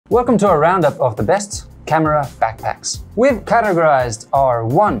Welcome to a roundup of the best camera backpacks. We've categorized our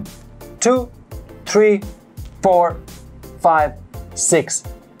 1, 2, 3, 4, 5, 6,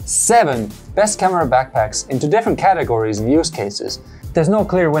 7 best camera backpacks into different categories and use cases. There's no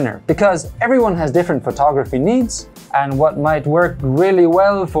clear winner because everyone has different photography needs, and what might work really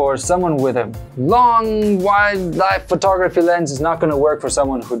well for someone with a long wildlife photography lens is not going to work for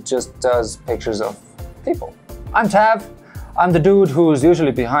someone who just does pictures of people. I'm Tav. I'm the dude who's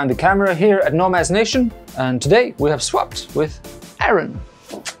usually behind the camera here at Nomads Nation, and today we have swapped with Aaron.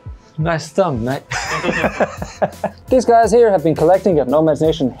 Nice thumb, mate. These guys here have been collecting at Nomads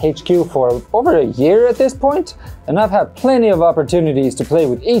Nation HQ for over a year at this point, and I've had plenty of opportunities to play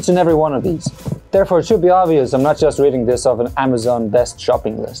with each and every one of these. Therefore, it should be obvious I'm not just reading this off an Amazon best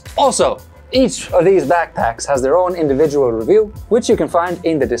shopping list. Also, each of these backpacks has their own individual review, which you can find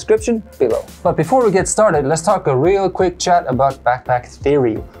in the description below. But before we get started, let's talk a real quick chat about backpack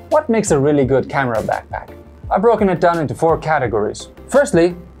theory. What makes a really good camera backpack? I've broken it down into 4 categories.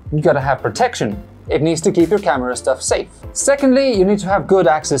 Firstly, you gotta have protection. It needs to keep your camera stuff safe. Secondly, you need to have good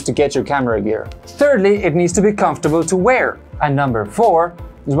access to get your camera gear. Thirdly, it needs to be comfortable to wear. And number 4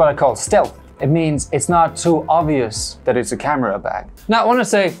 is what I call stealth. It means it's not too obvious that it's a camera bag. Now I wanna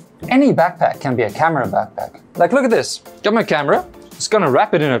say, any backpack can be a camera backpack. Like, look at this. Got my camera, just gonna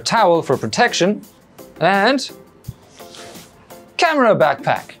wrap it in a towel for protection, and camera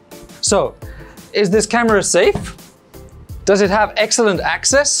backpack. So, is this camera safe? Does it have excellent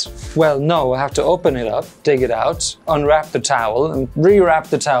access? Well, no, I have to open it up, dig it out, unwrap the towel, and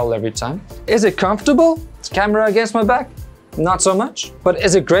rewrap the towel every time. Is it comfortable? Is camera against my back? Not so much. But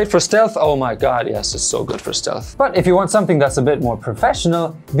is it great for stealth? Oh my god, yes, it's so good for stealth. But if you want something that's a bit more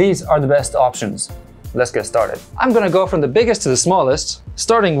professional, these are the best options. Let's get started. I'm gonna go from the biggest to the smallest,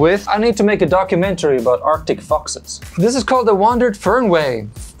 starting with, I need to make a documentary about Arctic foxes. This is called the Wandrd Fernweh.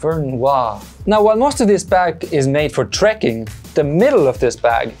 Now, while most of this bag is made for trekking, the middle of this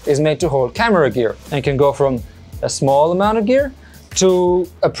bag is made to hold camera gear and can go from a small amount of gear to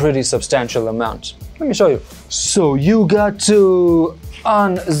a pretty substantial amount. Let me show you. So you got to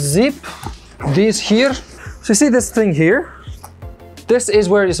unzip these here. So you see this thing here? This is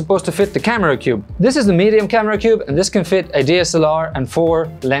where you're supposed to fit the camera cube. This is the medium camera cube, and this can fit a DSLR and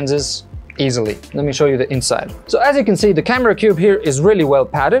 4 lenses easily. Let me show you the inside. So as you can see, the camera cube here is really well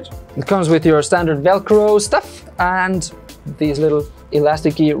padded. It comes with your standard Velcro stuff and these little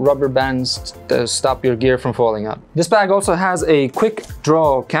elasticy rubber bands to stop your gear from falling out. This bag also has a quick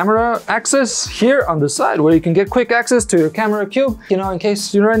draw camera access here on the side where you can get quick access to your camera cube. You know, in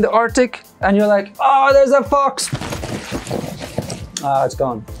case you're in the Arctic and you're like, oh, there's a fox. Ah, it's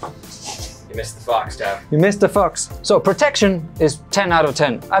gone. You missed the fox, Tav. You missed the fox. So protection is 10 out of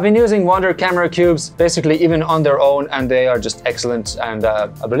 10. I've been using Wandrd camera cubes basically even on their own, and they are just excellent, and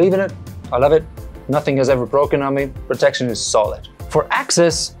I believe in it. I love it. Nothing has ever broken on me. Protection is solid. For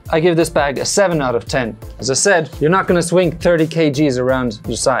access, I give this bag a 7 out of 10. As I said, you're not gonna swing 30 kgs around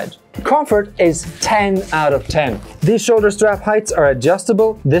your side. Comfort is 10 out of 10. These shoulder strap heights are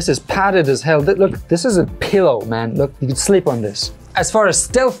adjustable. This is padded as hell. Look, this is a pillow, man. Look, you can sleep on this. As far as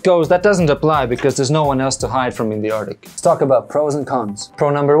stealth goes, that doesn't apply because there's no one else to hide from in the Arctic. Let's talk about pros and cons. Pro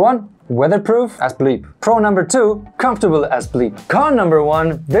number 1, weatherproof as bleep. Pro number 2, comfortable as bleep. Con number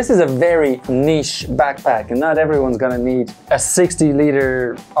 1, this is a very niche backpack and not everyone's gonna need a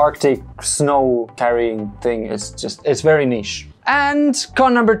 60-liter Arctic snow carrying thing. It's very niche. And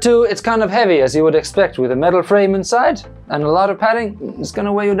con number 2, it's kind of heavy as you would expect with a metal frame inside and a lot of padding. It's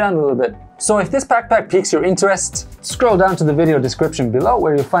gonna weigh you down a little bit. So if this backpack piques your interest, scroll down to the video description below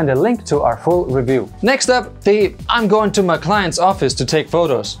where you'll find a link to our full review. Next up, the I'm going to my client's office to take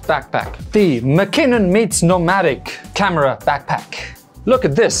photos backpack. The McKinnon meets Nomatic camera backpack. Look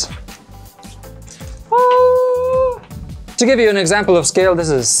at this. To give you an example of scale, this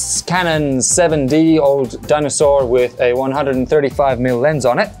is Canon 7D, old dinosaur with a 135mm lens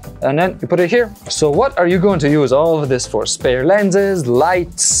on it. And then you put it here. So what are you going to use all of this for? Spare lenses,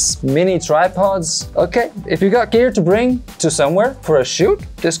 lights, mini tripods? Okay, if you got gear to bring to somewhere for a shoot,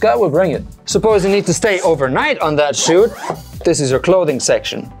 this guy will bring it. Suppose you need to stay overnight on that shoot, this is your clothing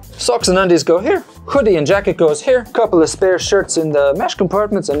section. Socks and undies go here, hoodie and jacket goes here, couple of spare shirts in the mesh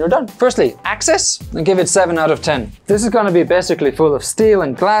compartments and you're done. Firstly, access, and give it 7 out of 10. This is gonna be basically full of steel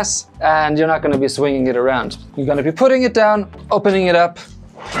and glass and you're not gonna be swinging it around. You're gonna be putting it down, opening it up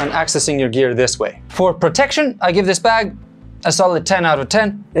and accessing your gear this way. For protection, I give this bag a solid 10 out of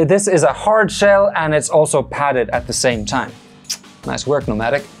 10. This is a hard shell and it's also padded at the same time. Nice work,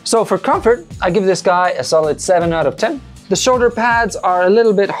 Nomatic. So for comfort, I give this guy a solid 7 out of 10. The shoulder pads are a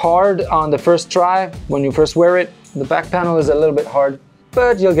little bit hard on the first try when you first wear it. The back panel is a little bit hard.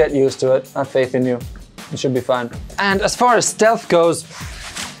 but you'll get used to it. I have faith in you. It should be fine. And as far as stealth goes,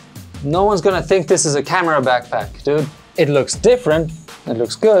 no one's gonna think this is a camera backpack, dude. It looks different, it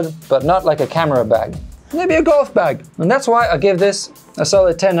looks good, but not like a camera bag. Maybe a golf bag. And that's why I give this a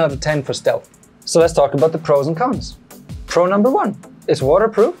solid 10 out of 10 for stealth. So let's talk about the pros and cons. Pro number 1, it's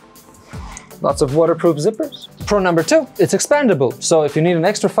waterproof. Lots of waterproof zippers. Pro number 2, it's expandable. So if you need an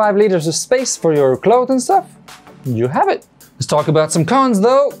extra 5 liters of space for your clothes and stuff, you have it. Let's talk about some cons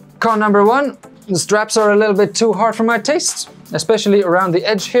though. Con number 1, the straps are a little bit too hard for my taste, especially around the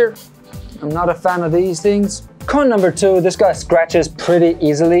edge here. I'm not a fan of these things. Con number 2, this guy scratches pretty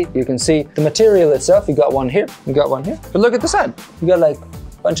easily. You can see the material itself. You got one here, you got one here. But look at the side. You got like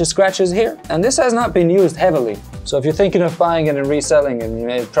a bunch of scratches here. And this has not been used heavily. So if you're thinking of buying it and reselling it,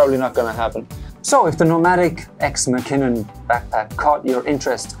 it's probably not gonna happen. So if the Nomatic X McKinnon backpack caught your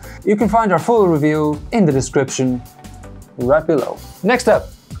interest, you can find our full review in the description right below. Next up,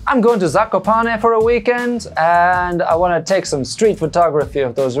 I'm going to Zakopane for a weekend and I want to take some street photography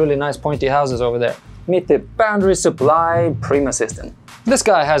of those really nice pointy houses over there. Meet the Boundary Supply Prima system. This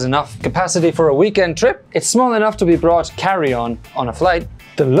guy has enough capacity for a weekend trip. It's small enough to be brought carry-on on a flight.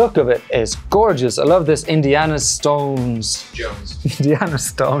 The look of it is gorgeous. I love this Indiana Stones. Jones. Indiana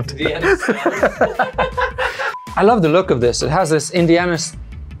Stone. Indiana Stones. I love the look of this. It has this Indiana...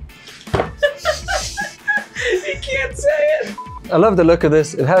 You can't say it. I love the look of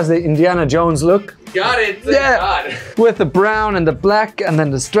this. It has the Indiana Jones look. Got it, thank God. With the brown and the black and then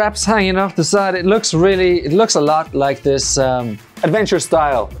the straps hanging off the side. It looks a lot like this adventure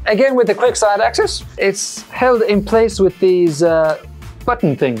style. Again with the quick side access. It's held in place with these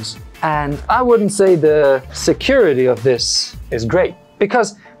button things. And I wouldn't say the security of this is great.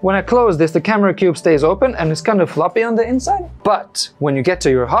 Because when I close this, the camera cube stays open and it's kind of floppy on the inside. But when you get to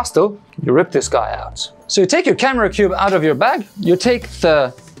your hostel, you rip this guy out. So you take your camera cube out of your bag, you take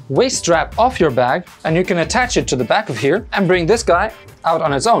the waist strap off your bag and you can attach it to the back of here and bring this guy out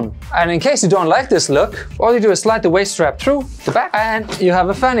on its own. And in case you don't like this look, all you do is slide the waist strap through the back and you have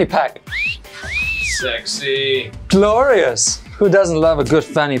a fanny pack. Sexy. Glorious. Who doesn't love a good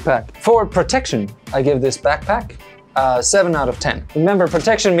fanny pack? For protection, I give this backpack 7 out of 10. Remember,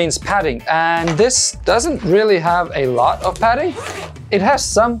 protection means padding, and this doesn't really have a lot of padding. It has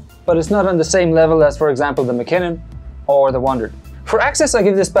some, but it's not on the same level as, for example, the McKinnon or the Wandrd. For access, I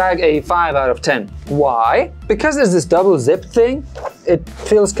give this bag a 5 out of 10. Why? Because there's this double zip thing. It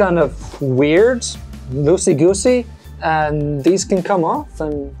feels kind of weird, loosey-goosey, and these can come off,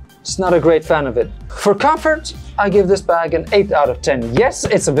 and just not a great fan of it. For comfort, I give this bag an 8 out of 10. Yes,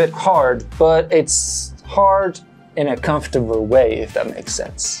 it's a bit hard, but it's hard in a comfortable way, if that makes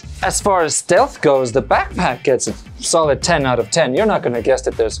sense. As far as stealth goes, the backpack gets a solid 10 out of 10. You're not gonna guess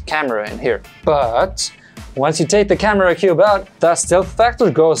that there's a camera in here. But once you take the camera cube out, that stealth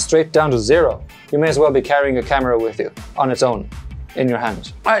factor goes straight down to 0. You may as well be carrying a camera with you on its own, in your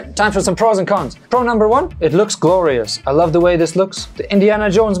hand. All right, time for some pros and cons. Pro number 1, it looks glorious. I love the way this looks. The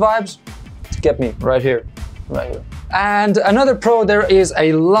Indiana Jones vibes, get me right here, right here. And another pro, there is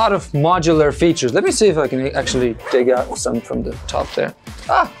a lot of modular features. Let me see if I can actually dig out some from the top there.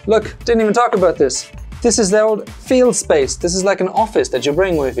 Ah, look, didn't even talk about this. This is the old field space. This is like an office that you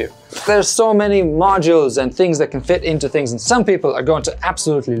bring with you. There's so many modules and things that can fit into things, and some people are going to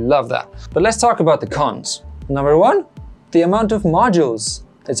absolutely love that. But let's talk about the cons. Number 1, the amount of modules.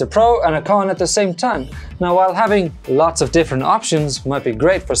 It's a pro and a con at the same time. Now, while having lots of different options might be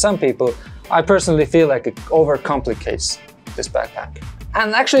great for some people, I personally feel like it overcomplicates this backpack.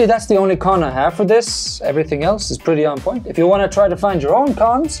 And actually, that's the only con I have for this. Everything else is pretty on point. If you want to try to find your own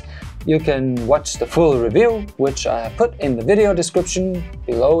cons, you can watch the full review, which I have put in the video description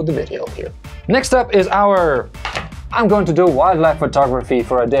below the video here. Next up is I'm going to do wildlife photography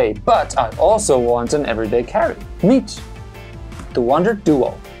for a day, but I also want an everyday carry. Meet the Wandrd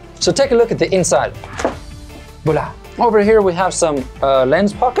Duo. So take a look at the inside. Voila. Over here we have some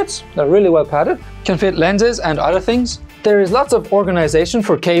lens pockets. They're really well padded. Can fit lenses and other things. There is lots of organization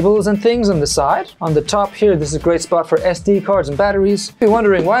for cables and things on the side. On the top here, this is a great spot for SD cards and batteries. If you're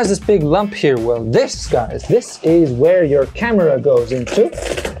wondering, why is this big lump here? Well, this, guys, this is where your camera goes into.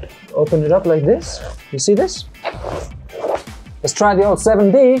 Open it up like this. You see this? Let's try the old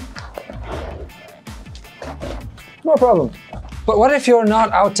 7D. No problem. But what if you're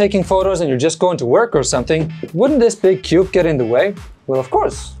not out taking photos and you're just going to work or something? Wouldn't this big cube get in the way? Well, of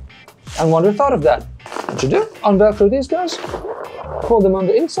course. And Wandrd thought of that. What you do? Unvelcro these guys, pull them on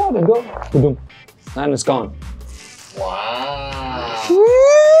the inside and go, boom, and it's gone. Wow.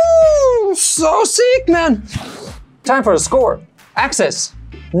 Woo! So sick, man. Time for a score. Access.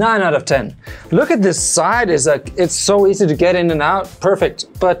 9 out of 10. Look at this side, it's so easy to get in and out, perfect.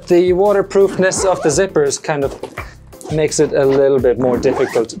 But the waterproofness of the zippers kind of makes it a little bit more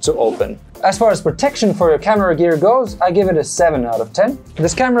difficult to open. As far as protection for your camera gear goes, I give it a 7 out of 10.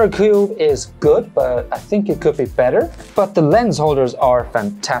 This camera cube is good, but I think it could be better. But the lens holders are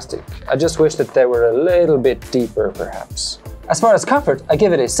fantastic. I just wish that they were a little bit deeper, perhaps. As far as comfort, I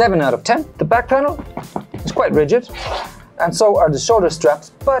give it a 7 out of 10. The back panel is quite rigid, and so are the shoulder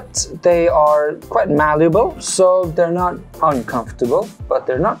straps, but they are quite malleable, so they're not uncomfortable, but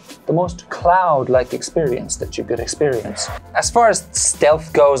they're not the most cloud-like experience that you could experience. As far as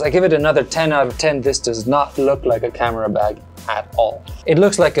stealth goes, I give it another 10 out of 10. This does not look like a camera bag at all. It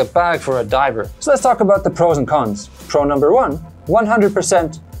looks like a bag for a diver. So let's talk about the pros and cons. Pro number 1,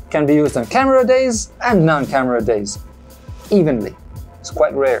 100% can be used on camera days and non-camera days evenly. It's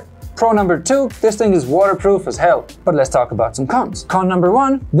quite rare. Pro number 2, this thing is waterproof as hell. But let's talk about some cons. Con number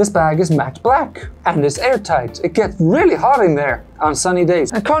 1, this bag is matte black and it's airtight. It gets really hot in there on sunny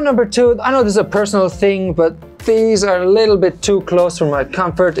days. And con number 2, I know this is a personal thing, but these are a little bit too close for my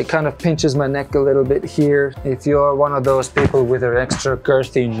comfort. It kind of pinches my neck a little bit here. If you're one of those people with an extra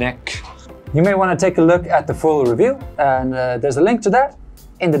girthy neck, you may want to take a look at the full review, and there's a link to that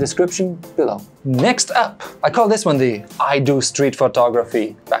in the description below. Next up, I call this one the I Do Street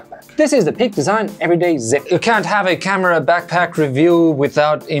Photography backpack. This is the Peak Design Everyday Zip. You can't have a camera backpack review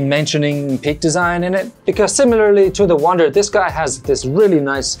without mentioning Peak Design in it, because similarly to the Wandrd, this guy has this really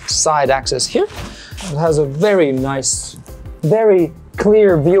nice side access here. It has a very nice, very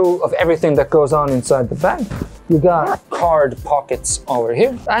clear view of everything that goes on inside the bag. You got card pockets over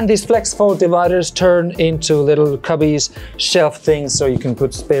here, and these flex fold dividers turn into little cubbies, shelf things, so you can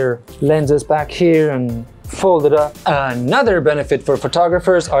put spare lenses back here and fold it up. Another benefit for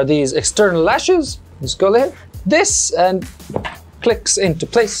photographers are these external lashes. Just go there, this, and clicks into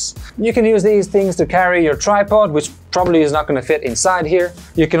place. You can use these things to carry your tripod, which probably is not going to fit inside here.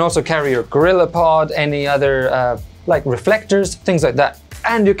 You can also carry your gorilla pod, any other like reflectors, things like that.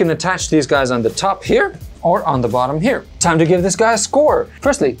 And you can attach these guys on the top here or on the bottom here. Time to give this guy a score.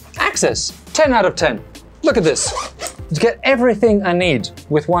 Firstly, access, 10 out of 10. Look at this. You get everything I need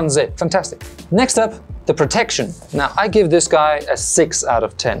with one zip. Fantastic. Next up, the protection. Now, I give this guy a 6 out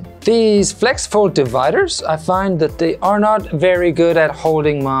of 10. These flex fold dividers, I find that they are not very good at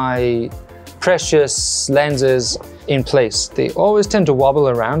holding my precious lenses in place. They always tend to wobble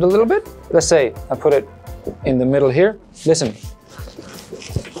around a little bit. Let's say I put it in the middle here. Listen.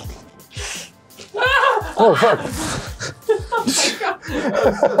 Oh fuck! That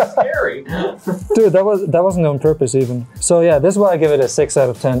was so scary. Dude, that wasn't on purpose even. So yeah, this is why I give it a 6 out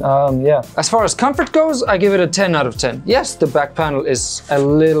of 10. Yeah. As far as comfort goes, I give it a 10 out of 10. Yes, the back panel is a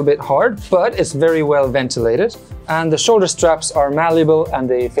little bit hard, but it's very well ventilated. And the shoulder straps are malleable and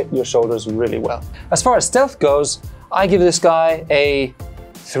they fit your shoulders really well. As far as stealth goes, I give this guy a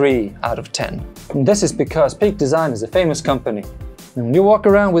 3 out of 10. And this is because Peak Design is a famous company. And when you walk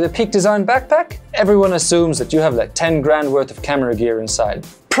around with a Peak Design backpack, everyone assumes that you have like 10 grand worth of camera gear inside.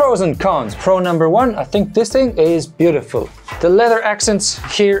 Pros and cons. Pro number 1, I think this thing is beautiful. The leather accents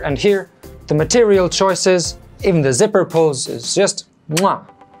here and here, the material choices, even the zipper pulls is just mwah.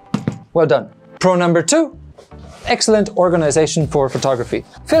 Well done. Pro number 2, excellent organization for photography.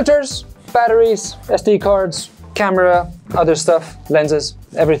 Filters, batteries, SD cards, camera, other stuff, lenses,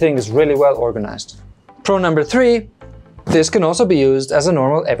 everything is really well organized. Pro number 3, this can also be used as a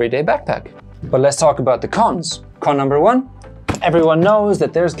normal everyday backpack. But let's talk about the cons. Con number 1, everyone knows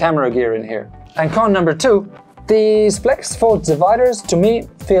that there's camera gear in here. And con number 2, these flex fold dividers to me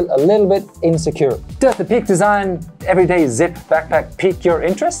feel a little bit insecure. Does the Peak Design Everyday Zip backpack pique your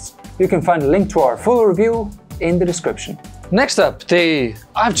interest? You can find a link to our full review in the description. Next up,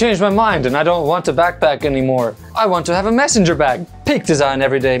 I've changed my mind and I don't want a backpack anymore. I want to have a messenger bag. Peak Design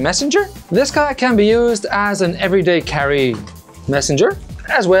Everyday Messenger. This guy can be used as an everyday carry messenger,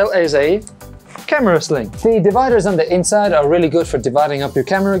 as well as a camera sling. The dividers on the inside are really good for dividing up your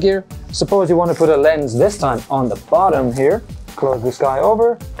camera gear. Suppose you want to put a lens this time on the bottom here. Close this guy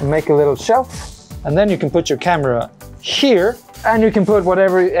over, make a little shelf, and then you can put your camera here. And you can put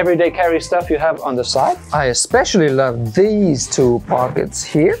whatever everyday carry stuff you have on the side. I especially love these two pockets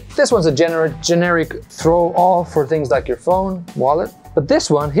here. This one's a generic throw-all for things like your phone, wallet. But this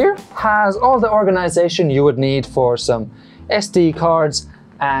one here has all the organization you would need for some SD cards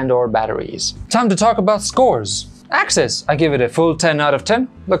and or batteries. Time to talk about scores. Access, I give it a full 10 out of 10.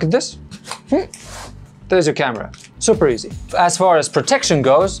 Look at this. there's your camera. Super easy. As far as protection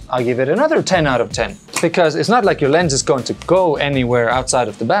goes, I'll give it another 10 out of 10 because it's not like your lens is going to go anywhere outside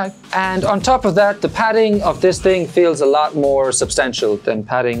of the bag. And on top of that, the padding of this thing feels a lot more substantial than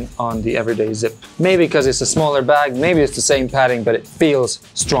padding on the everyday zip. Maybe because it's a smaller bag, maybe it's the same padding, but it feels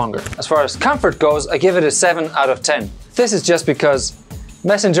stronger. As far as comfort goes, I give it a 7 out of 10. This is just because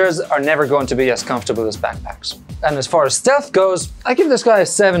messengers are never going to be as comfortable as backpacks. And as far as stealth goes, I give this guy a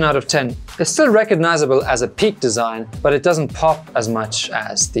 7 out of 10. It's still recognizable as a peak design, but it doesn't pop as much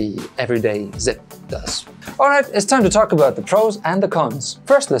as the everyday zip does. Alright, it's time to talk about the pros and the cons.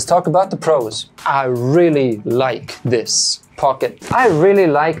 First, let's talk about the pros. I really like this pocket. I really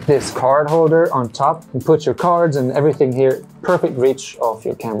like this card holder on top. You put your cards and everything here, perfect reach of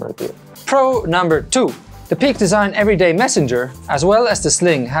your camera gear. Pro number 2. The Peak Design Everyday Messenger, as well as the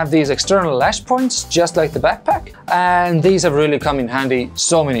Sling, have these external lash points, just like the backpack. And these have really come in handy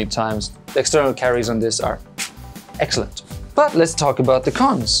so many times. The external carries on this are excellent. But let's talk about the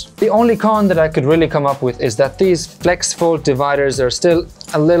cons. The only con that I could really come up with is that these flex fold dividers are still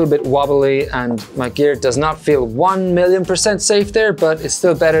a little bit wobbly and my gear does not feel 1,000,000% safe there, but it's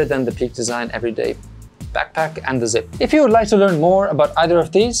still better than the Peak Design Everyday backpack and the zip. If you would like to learn more about either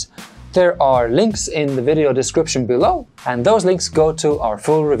of these, there are links in the video description below, and those links go to our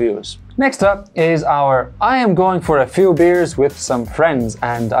full reviews. Next up is our I am going for a few beers with some friends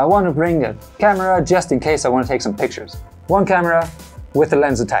and I want to bring a camera just in case I want to take some pictures. One camera with a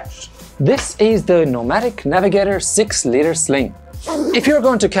lens attached. This is the Nomatic Navigator 6-liter sling. If you're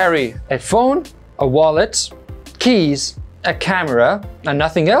going to carry a phone, a wallet, keys, a camera, and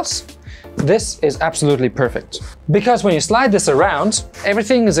nothing else, this is absolutely perfect. Because when you slide this around,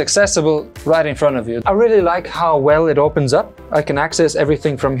 everything is accessible right in front of you. I really like how well it opens up. I can access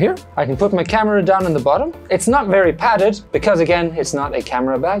everything from here. I can put my camera down in the bottom. It's not very padded because again, it's not a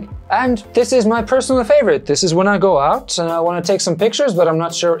camera bag. And this is my personal favorite. This is when I go out and I want to take some pictures, but I'm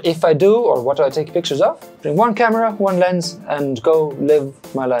not sure if I do or what do I take pictures of. Bring one camera, one lens, and go live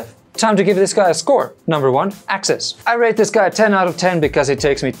my life. Time to give this guy a score. Number 1, access. I rate this guy 10 out of 10 because it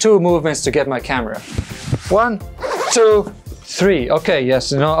takes me 2 movements to get my camera. 1, 2, 3. Okay,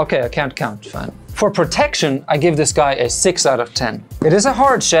 yes, no, okay, I can't count, fine. For protection, I give this guy a 6 out of 10. It is a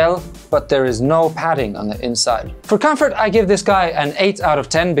hard shell, but there is no padding on the inside. For comfort, I give this guy an 8 out of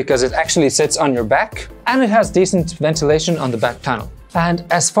 10 because it actually sits on your back and it has decent ventilation on the back panel. And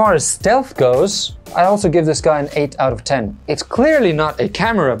as far as stealth goes, I also give this guy an 8 out of 10. It's clearly not a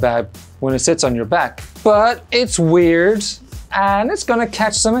camera bag when it sits on your back, but it's weird and it's gonna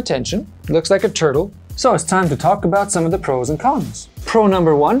catch some attention. Looks like a turtle. So it's time to talk about some of the pros and cons. Pro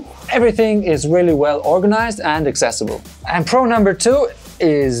number 1, everything is really well organized and accessible. And pro number 2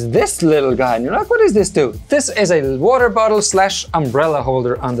 is this little guy. And you're like, what does this do? This is a water bottle / umbrella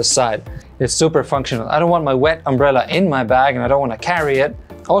holder on the side. It's super functional. I don't want my wet umbrella in my bag and I don't want to carry it.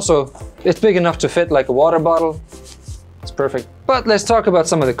 Also, it's big enough to fit like a water bottle. It's perfect. But let's talk about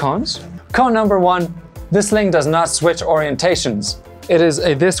some of the cons. Con number 1, this sling does not switch orientations. It is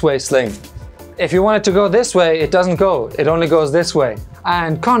a this way sling. If you want it to go this way, it doesn't go. It only goes this way.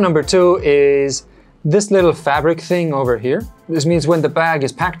 And con number 2 is this little fabric thing over here. This means when the bag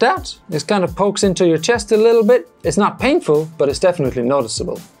is packed out, it kind of pokes into your chest a little bit. It's not painful, but it's definitely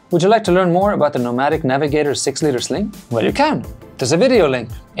noticeable. Would you like to learn more about the Nomatic Navigator 6-liter sling? Well, you can. There's a video link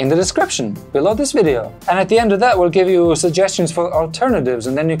in the description below this video. And at the end of that, we'll give you suggestions for alternatives,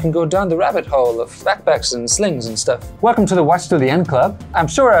 and then you can go down the rabbit hole of backpacks and slings and stuff. Welcome to the Watch Till the End Club. I'm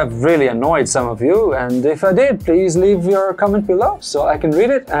sure I've really annoyed some of you, and if I did, please leave your comment below so I can read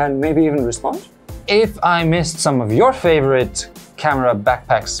it and maybe even respond. If I missed some of your favorite camera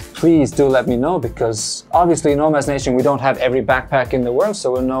backpacks, please do let me know, because obviously in Nomads Nation we don't have every backpack in the world,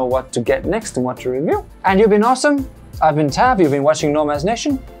 so we'll know what to get next and what to review. And you've been awesome. I've been Tav, you've been watching Nomads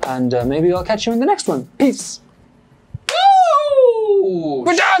Nation, and maybe I'll catch you in the next one. Peace. Woo!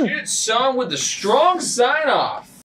 We're done! Shit, son, with the strong sign off.